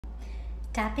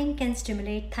Tapping can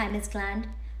stimulate thymus gland,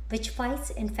 which fights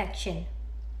infection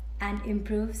and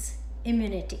improves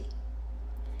immunity.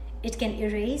 It can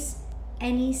erase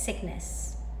any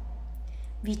sickness.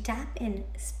 We tap in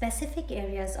specific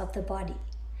areas of the body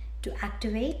to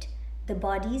activate the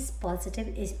body's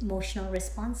positive emotional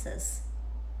responses.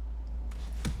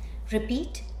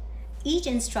 Repeat each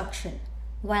instruction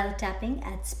while tapping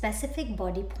at specific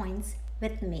body points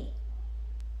with me.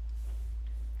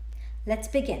 Let's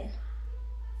begin.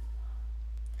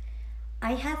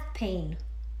 I have pain.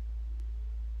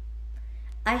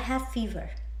 I have fever.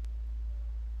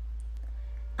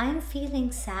 I am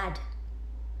feeling sad.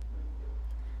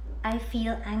 I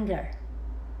feel anger.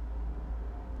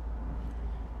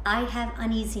 I have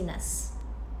uneasiness.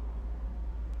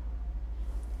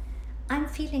 I'm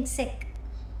feeling sick.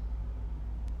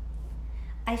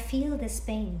 I feel this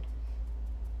pain.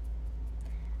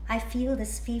 I feel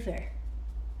this fever.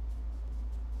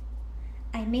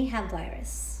 I may have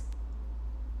virus.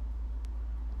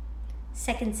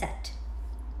 Second set.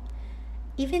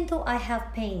 Even though I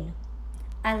have pain,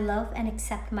 I love and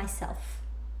accept myself.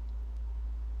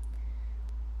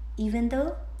 Even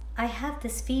though I have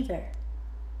this fever,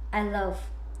 I love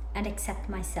and accept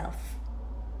myself.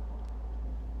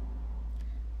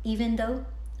 Even though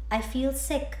I feel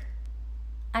sick,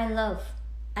 I love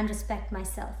and respect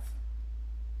myself.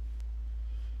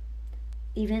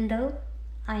 Even though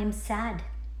I am sad,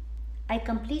 I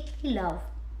completely love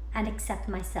and accept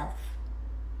myself.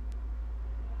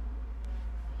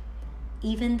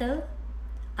 Even though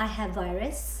I have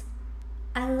virus,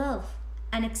 I love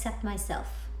and accept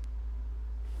myself.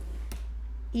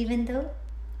 Even though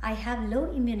I have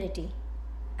low immunity,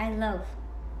 I love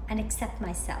and accept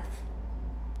myself.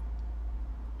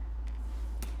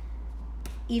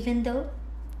 Even though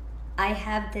I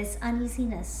have this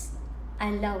uneasiness, I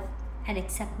love and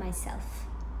accept myself.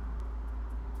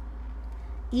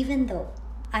 Even though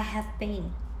I have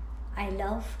pain, I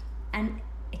love and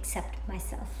accept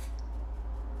myself.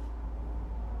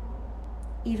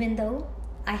 Even though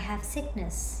I have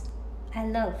sickness, I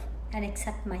love and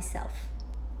accept myself.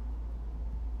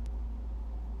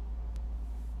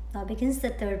 Now begins the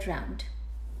third round.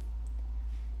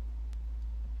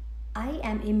 I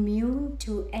am immune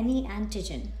to any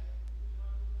antigen.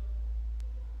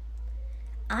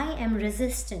 I am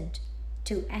resistant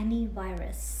to any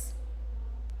virus.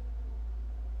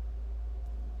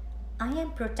 I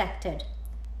am protected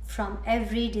from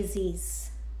every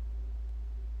disease.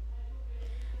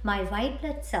 My white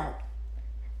blood cell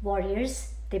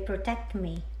warriors, they protect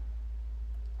me.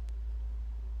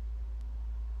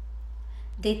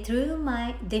 They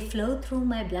flow through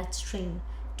my bloodstream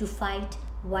to fight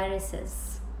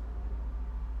viruses.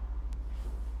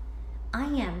 I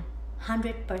am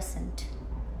 100%.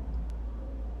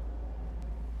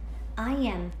 I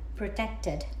am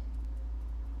protected.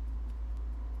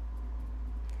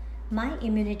 My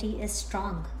immunity is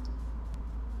strong.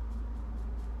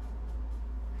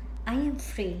 I am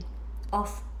free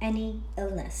of any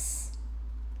illness.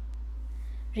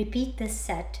 Repeat this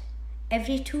set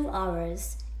every 2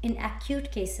 hours in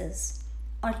acute cases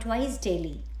or twice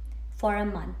daily for a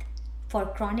month for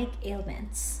chronic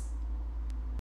ailments.